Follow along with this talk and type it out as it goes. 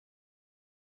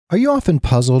Are you often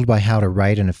puzzled by how to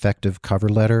write an effective cover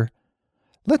letter?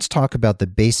 Let's talk about the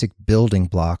basic building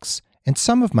blocks and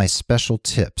some of my special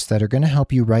tips that are going to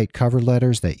help you write cover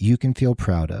letters that you can feel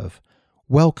proud of.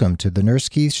 Welcome to the Nurse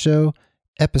Keith Show,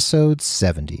 episode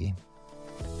 70.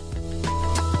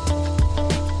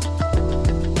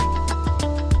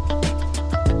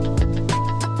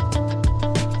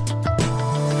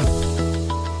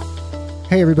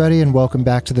 Hey everybody, and welcome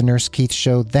back to the Nurse Keith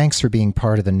Show. Thanks for being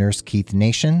part of the Nurse Keith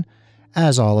Nation.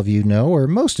 As all of you know, or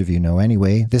most of you know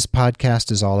anyway, this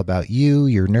podcast is all about you,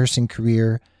 your nursing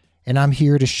career, and I'm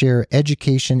here to share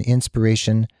education,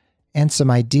 inspiration, and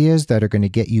some ideas that are going to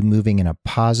get you moving in a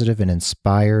positive and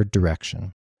inspired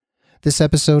direction. This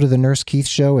episode of the Nurse Keith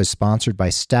Show is sponsored by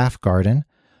Staff Garden,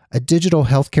 a digital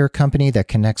healthcare company that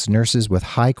connects nurses with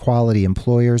high-quality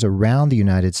employers around the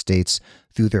United States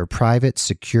through their private,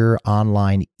 secure,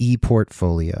 online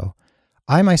e-portfolio.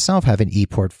 I myself have an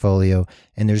e-portfolio,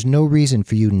 and there's no reason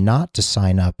for you not to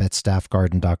sign up at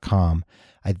staffgarden.com.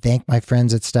 I thank my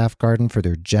friends at Staff Garden for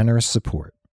their generous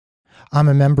support. I'm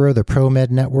a member of the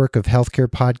ProMed Network of healthcare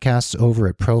podcasts over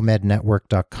at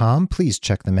promednetwork.com. Please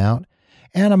check them out.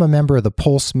 And I'm a member of the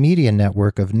Pulse Media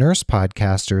Network of nurse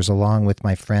podcasters, along with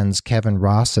my friends Kevin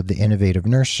Ross of the Innovative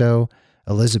Nurse Show,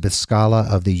 Elizabeth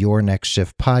Scala of the Your Next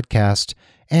Shift podcast,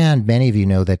 and many of you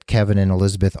know that Kevin and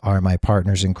Elizabeth are my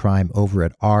partners in crime over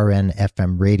at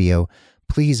RNFM Radio.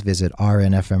 Please visit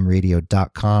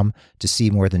rnfmradio.com to see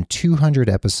more than 200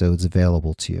 episodes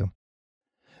available to you.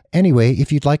 Anyway,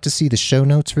 if you'd like to see the show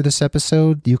notes for this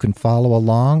episode, you can follow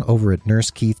along over at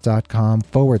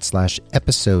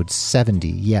nursekeith.com/episode 70.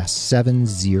 Yes,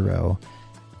 70.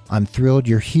 I'm thrilled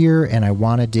you're here, and I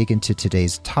want to dig into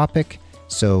today's topic,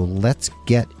 so let's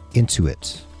get into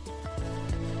it.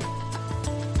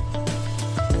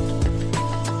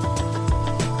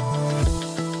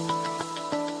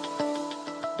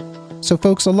 So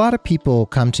folks, a lot of people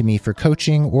come to me for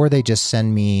coaching, or they just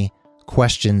send me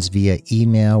questions via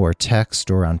email or text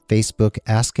or on Facebook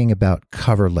asking about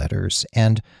cover letters.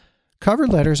 And cover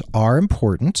letters are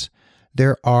important.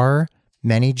 There are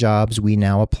many jobs we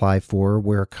now apply for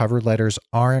where cover letters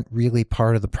aren't really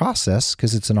part of the process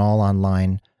because it's an all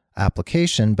online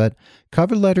application, but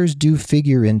cover letters do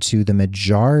figure into the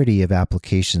majority of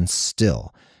applications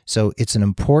still. So it's an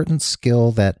important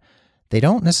skill that they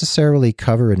don't necessarily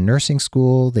cover in nursing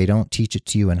school. They don't teach it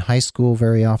to you in high school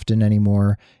very often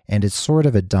anymore, and it's sort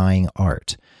of a dying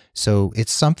art. So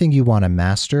it's something you want to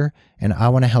master, and I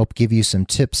want to help give you some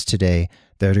tips today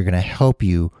that are going to help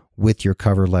you with your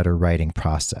cover letter writing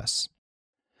process.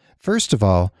 First of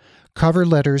all, cover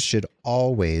letters should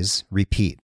always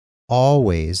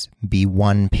be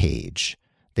one page.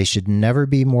 They should never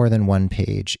be more than one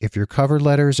page. If your cover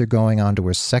letters are going onto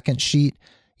a second sheet,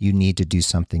 you need to do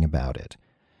something about it.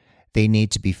 They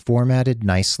need to be formatted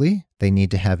nicely. They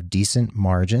need to have decent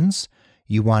margins.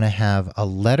 You want to have a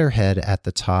letterhead at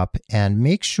the top, and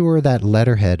make sure that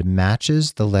letterhead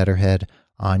matches the letterhead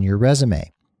on your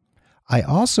resume. I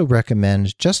also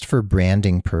recommend, just for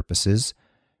branding purposes,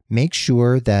 make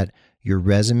sure that your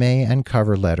resume and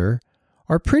cover letter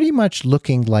are pretty much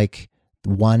looking like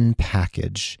one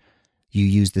package. You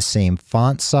use the same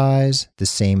font size, the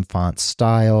same font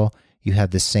style. You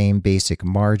have the same basic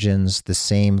margins, the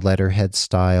same letterhead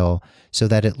style, so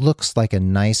that it looks like a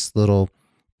nice little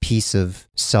piece of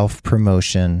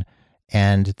self-promotion,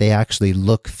 and they actually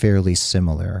look fairly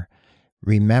similar.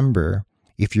 Remember,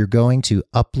 if you're going to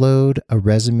upload a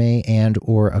resume and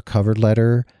or a cover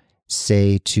letter,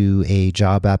 say to a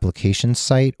job application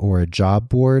site or a job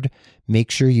board,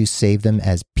 make sure you save them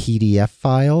as PDF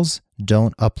files.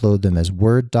 Don't upload them as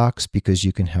Word docs because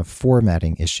you can have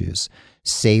formatting issues.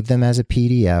 Save them as a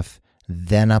PDF,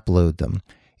 then upload them.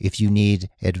 If you need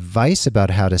advice about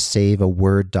how to save a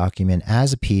Word document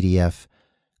as a PDF,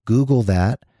 Google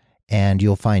that, and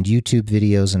you'll find YouTube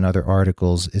videos and other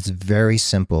articles. It's very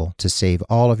simple to save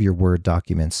all of your Word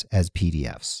documents as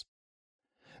PDFs.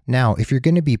 Now, if you're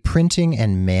going to be printing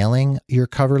and mailing your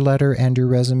cover letter and your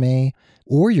resume,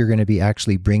 or you're going to be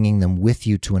actually bringing them with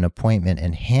you to an appointment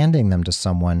and handing them to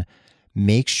someone,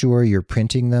 make sure you're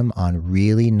printing them on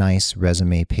really nice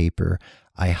resume paper.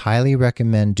 I highly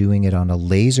recommend doing it on a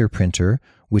laser printer,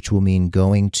 which will mean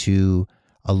going to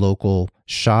a local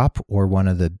shop or one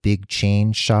of the big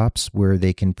chain shops where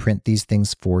they can print these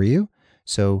things for you.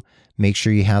 So make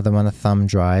sure you have them on a thumb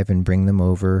drive and bring them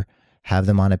over, have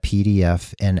them on a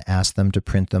PDF, and ask them to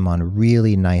print them on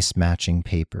really nice matching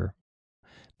paper.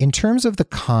 In terms of the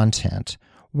content,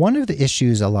 one of the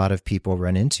issues a lot of people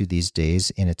run into these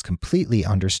days, and it's completely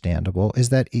understandable, is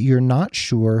that you're not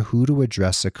sure who to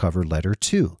address a cover letter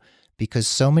to, because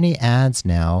so many ads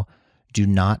now do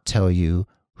not tell you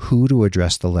who to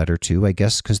address the letter to, I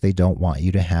guess because they don't want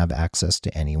you to have access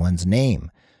to anyone's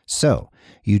name. So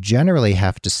you generally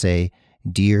have to say,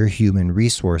 Dear Human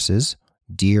Resources,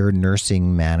 Dear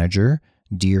Nursing Manager,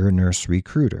 Dear Nurse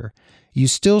Recruiter. You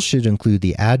still should include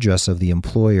the address of the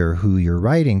employer who you're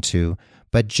writing to,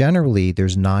 but generally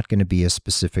there's not going to be a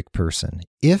specific person.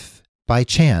 If by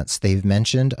chance they've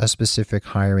mentioned a specific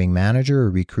hiring manager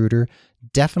or recruiter,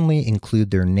 definitely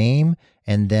include their name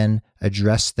and then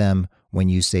address them when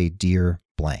you say Dear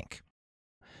blank.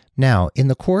 Now, in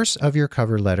the course of your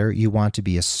cover letter, you want to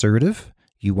be assertive,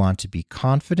 you want to be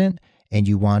confident, and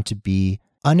you want to be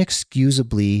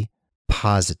unexcusably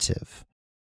positive.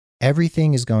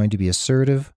 Everything is going to be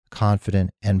assertive,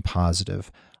 confident, and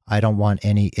positive. I don't want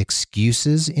any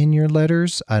excuses in your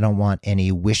letters. I don't want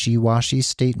any wishy-washy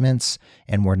statements.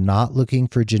 And we're not looking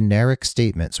for generic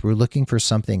statements. We're looking for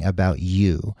something about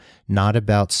you, not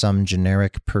about some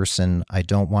generic person. I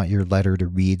don't want your letter to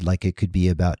read like it could be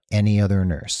about any other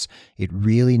nurse. It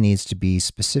really needs to be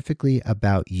specifically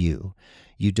about you.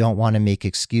 You don't want to make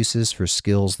excuses for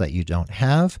skills that you don't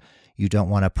have. You don't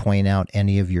want to point out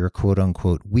any of your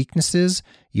quote-unquote weaknesses.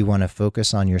 You want to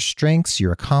focus on your strengths,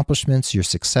 your accomplishments, your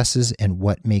successes, and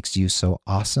what makes you so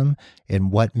awesome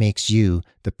and what makes you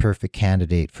the perfect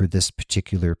candidate for this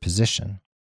particular position.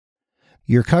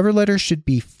 Your cover letter should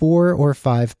be 4 or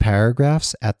 5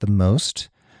 paragraphs at the most.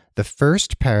 The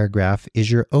first paragraph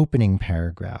is your opening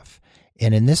paragraph.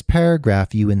 And in this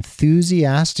paragraph, you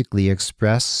enthusiastically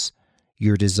express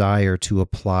your desire to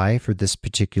apply for this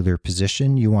particular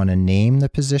position. You want to name the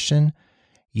position.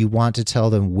 You want to tell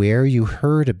them where you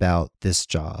heard about this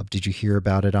job. Did you hear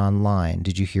about it online?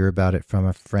 Did you hear about it from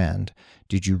a friend?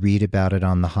 Did you read about it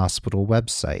on the hospital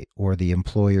website or the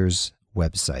employer's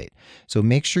website? So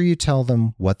make sure you tell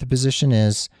them what the position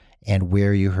is and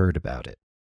where you heard about it.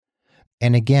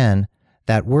 And again,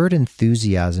 that word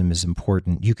enthusiasm is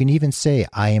important. You can even say,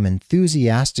 I am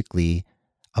enthusiastically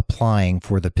applying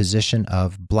for the position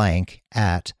of blank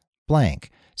at blank.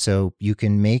 So you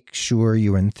can make sure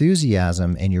your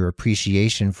enthusiasm and your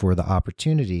appreciation for the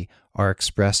opportunity are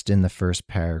expressed in the first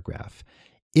paragraph.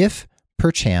 If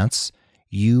perchance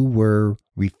you were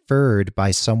referred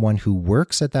by someone who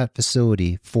works at that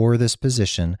facility for this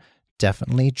position,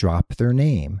 definitely drop their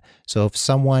name. So if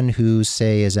someone who,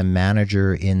 say, is a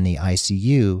manager in the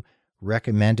ICU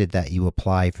recommended that you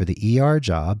apply for the ER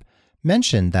job,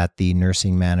 mention that the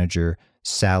nursing manager,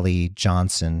 Sally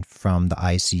Johnson from the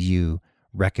ICU,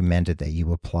 recommended that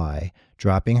you apply.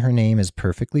 Dropping her name is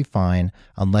perfectly fine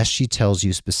unless she tells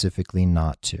you specifically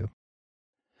not to.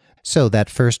 So that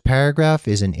first paragraph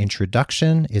is an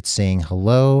introduction. It's saying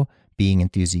hello, being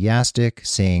enthusiastic,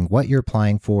 saying what you're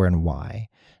applying for and why.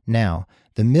 Now,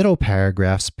 the middle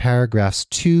paragraphs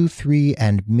 2, 3,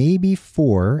 and maybe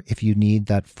 4, if you need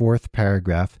that fourth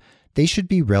paragraph, they should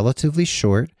be relatively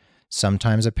short.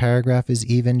 Sometimes a paragraph is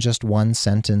even just 1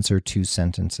 sentence or 2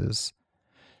 sentences.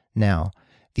 Now,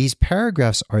 these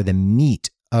paragraphs are the meat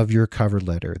of your cover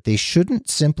letter. They shouldn't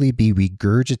simply be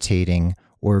regurgitating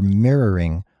or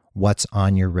mirroring what's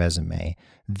on your resume.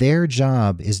 Their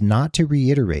job is not to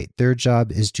reiterate. Their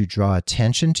job is to draw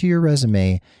attention to your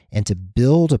resume and to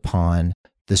build upon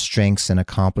the strengths and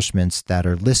accomplishments that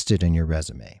are listed in your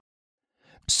resume.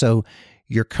 So,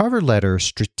 your cover letter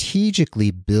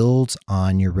strategically builds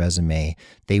on your resume.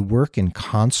 They work in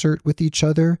concert with each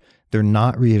other. They're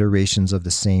not reiterations of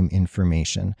the same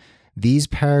information. These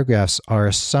paragraphs are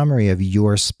a summary of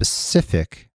your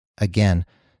specific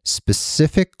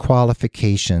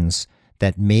qualifications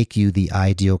that make you the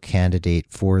ideal candidate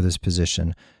for this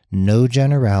position. No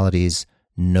generalities,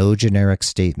 no generic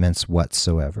statements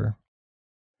whatsoever.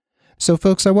 So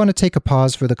folks, I want to take a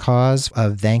pause for the cause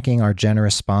of thanking our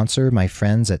generous sponsor, my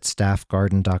friends at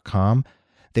staffgarden.com.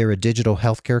 They're a digital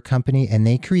healthcare company, and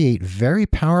they create very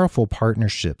powerful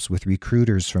partnerships with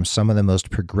recruiters from some of the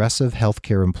most progressive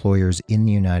healthcare employers in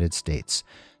the United States.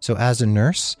 So as a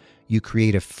nurse, you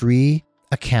create a free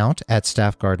account at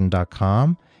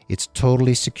staffgarden.com. It's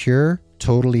totally secure,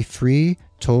 totally free,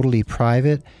 totally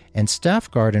private, and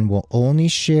StaffGarden will only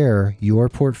share your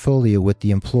portfolio with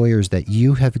the employers that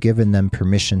you have given them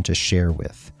permission to share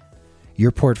with.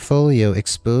 Your portfolio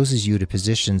exposes you to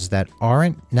positions that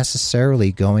aren't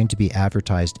necessarily going to be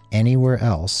advertised anywhere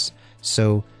else.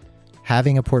 So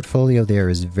having a portfolio there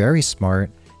is very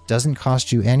smart, doesn't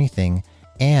cost you anything,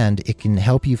 and it can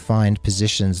help you find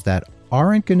positions that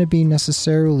aren't going to be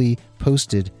necessarily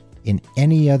posted in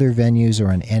any other venues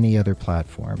or on any other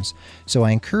platforms. So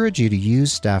I encourage you to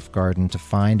use StaffGarden to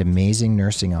find amazing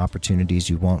nursing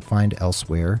opportunities you won't find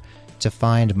elsewhere. To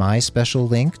find my special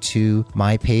link to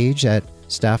my page at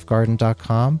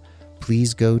staffgarden.com,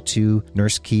 please go to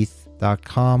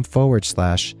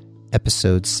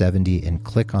nursekeith.com/episode 70 and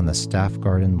click on the Staff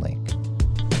Garden link.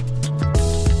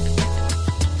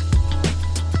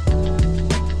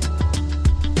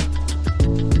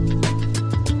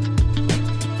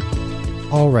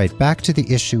 All right, back to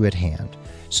the issue at hand.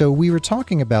 So we were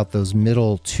talking about those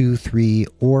middle 2, 3,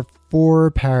 or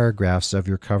 4 paragraphs of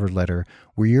your cover letter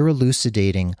where you're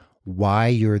elucidating why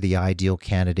you're the ideal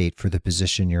candidate for the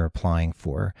position you're applying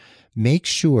for. Make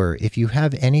sure if you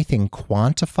have anything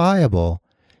quantifiable,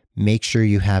 make sure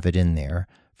you have it in there.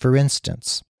 For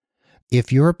instance,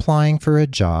 if you're applying for a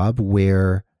job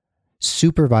where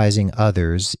supervising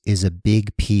others is a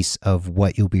big piece of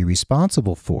what you'll be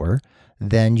responsible for,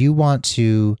 then you want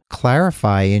to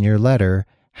clarify in your letter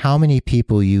how many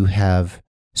people you have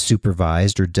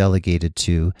supervised or delegated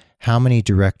to, how many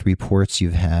direct reports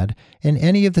you've had, and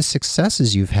any of the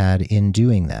successes you've had in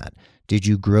doing that. Did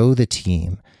you grow the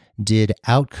team? Did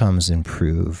outcomes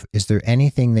improve? Is there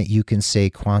anything that you can say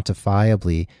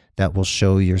quantifiably that will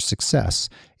show your success?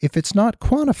 If it's not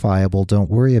quantifiable, don't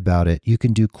worry about it. You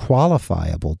can do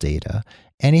qualifiable data,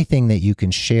 anything that you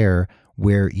can share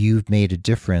where you've made a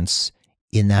difference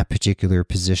in that particular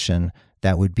position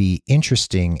that would be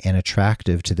interesting and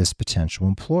attractive to this potential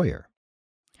employer.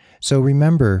 So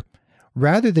remember,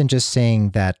 rather than just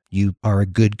saying that you are a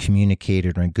good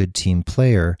communicator and a good team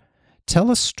player,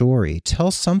 tell a story.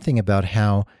 Tell something about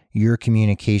how your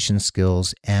communication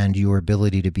skills and your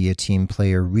ability to be a team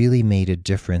player really made a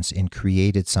difference and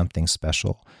created something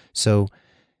special. So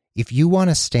if you want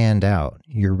to stand out,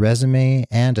 your resume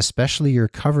and especially your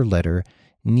cover letter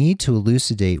need to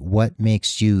elucidate what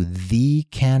makes you the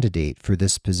candidate for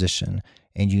this position,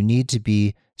 and you need to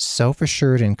be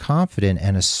self-assured and confident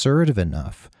and assertive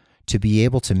enough to be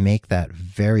able to make that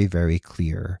very, very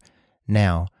clear.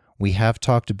 Now, we have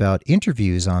talked about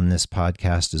interviews on this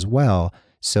podcast as well,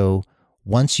 so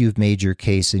once you've made your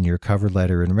case in your cover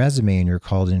letter and resume and you're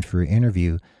called in for an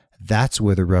interview, that's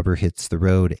where the rubber hits the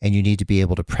road, and you need to be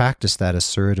able to practice that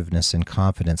assertiveness and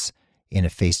confidence in a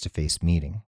face-to-face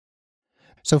meeting.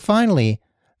 So finally,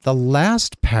 the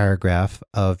last paragraph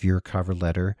of your cover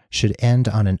letter should end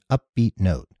on an upbeat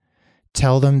note.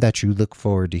 Tell them that you look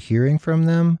forward to hearing from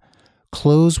them.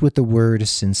 Close with the word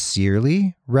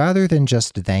sincerely rather than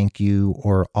just thank you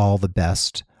or all the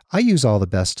best. I use all the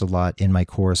best a lot in my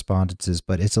correspondences,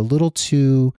 but it's a little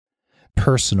too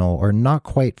personal or not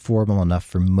quite formal enough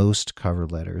for most cover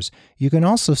letters. You can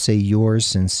also say yours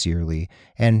sincerely,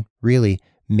 and really,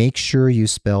 make sure you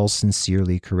spell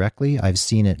sincerely correctly. I've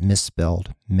seen it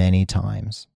misspelled many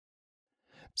times.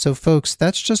 So folks,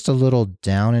 that's just a little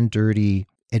down and dirty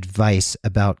advice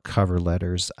about cover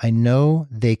letters. I know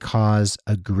they cause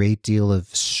a great deal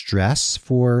of stress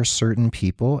for certain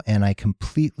people, and I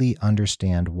completely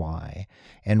understand why.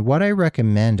 And what I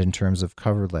recommend in terms of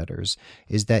cover letters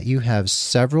is that you have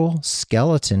several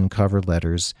skeleton cover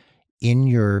letters in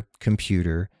your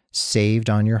computer saved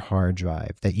on your hard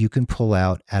drive that you can pull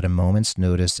out at a moment's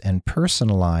notice and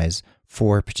personalize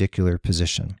for a particular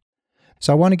position.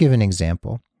 So I want to give an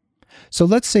example. So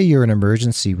let's say you're an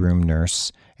emergency room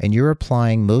nurse and you're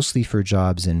applying mostly for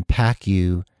jobs in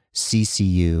PACU,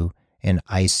 CCU, and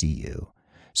ICU.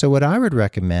 So what I would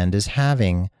recommend is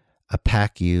having a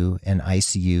PACU, an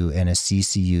ICU, and a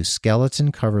CCU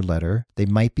skeleton cover letter. They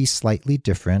might be slightly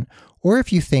different, or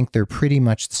if you think they're pretty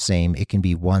much the same, it can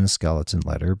be one skeleton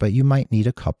letter, but you might need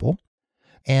a couple.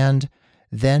 And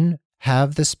then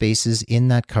have the spaces in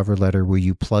that cover letter where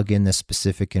you plug in the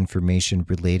specific information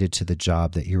related to the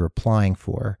job that you're applying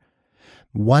for.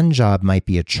 One job might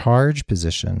be a charge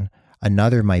position,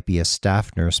 another might be a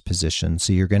staff nurse position,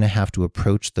 so you're going to have to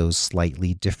approach those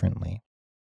slightly differently.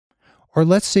 Or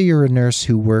let's say you're a nurse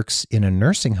who works in a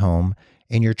nursing home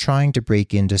and you're trying to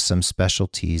break into some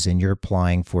specialties and you're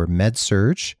applying for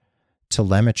med-surg,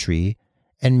 telemetry,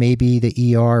 and maybe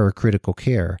the ER or critical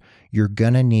care. You're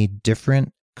going to need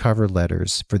different cover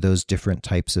letters for those different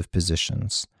types of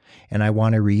positions. And I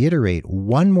want to reiterate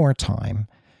one more time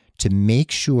to make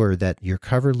sure that your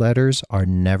cover letters are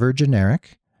never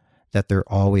generic, that they're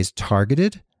always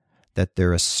targeted, that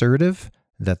they're assertive,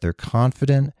 that they're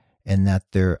confident, and that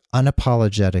they're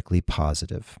unapologetically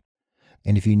positive.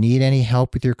 And if you need any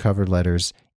help with your cover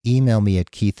letters, email me at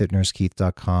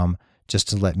keith@nursekeith.com just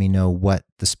to let me know what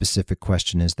the specific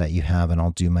question is that you have, and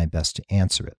I'll do my best to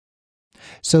answer it.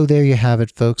 So there you have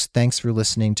it, folks. Thanks for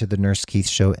listening to the Nurse Keith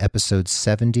Show, episode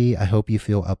 70. I hope you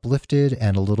feel uplifted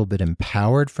and a little bit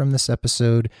empowered from this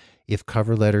episode. If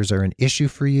cover letters are an issue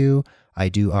for you, I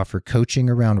do offer coaching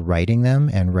around writing them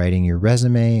and writing your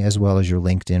resume, as well as your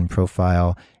LinkedIn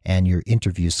profile and your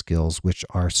interview skills, which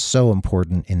are so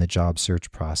important in the job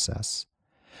search process.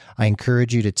 I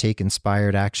encourage you to take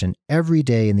inspired action every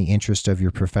day in the interest of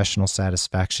your professional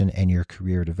satisfaction and your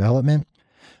career development.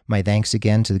 My thanks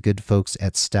again to the good folks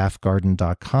at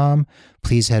staffgarden.com.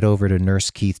 Please head over to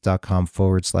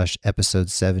nursekeith.com/episode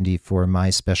 70 for my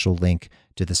special link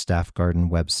to the Staff Garden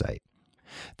website.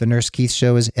 The Nurse Keith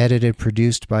Show is edited and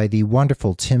produced by the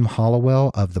wonderful Tim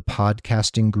Hollowell of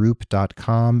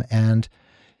thepodcastinggroup.com, and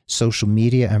social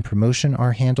media and promotion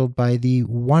are handled by the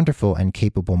wonderful and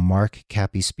capable Mark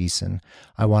Cappy-Speason.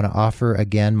 I want to offer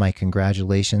again my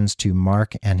congratulations to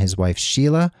Mark and his wife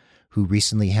Sheila, who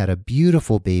recently had a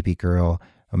beautiful baby girl.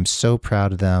 I'm so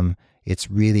proud of them.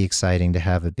 It's really exciting to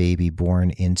have a baby born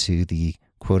into the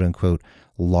quote-unquote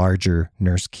larger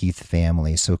Nurse Keith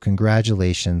family. So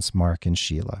congratulations, Mark and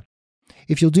Sheila.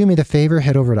 If you'll do me the favor,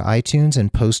 head over to iTunes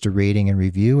and post a rating and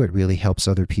review. It really helps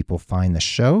other people find the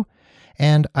show.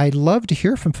 And I'd love to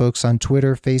hear from folks on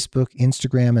Twitter, Facebook,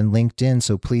 Instagram, and LinkedIn,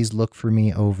 so please look for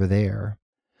me over there.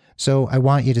 So I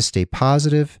want you to stay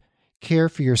positive, care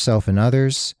for yourself and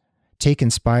others, take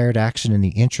inspired action in the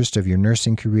interest of your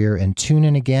nursing career, and tune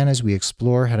in again as we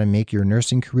explore how to make your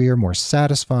nursing career more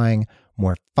satisfying,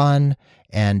 more fun,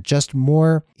 and just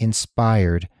more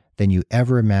inspired than you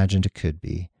ever imagined it could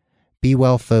be. Be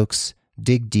well, folks.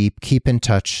 Dig deep, keep in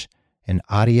touch, and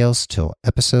adios till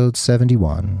episode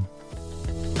 71.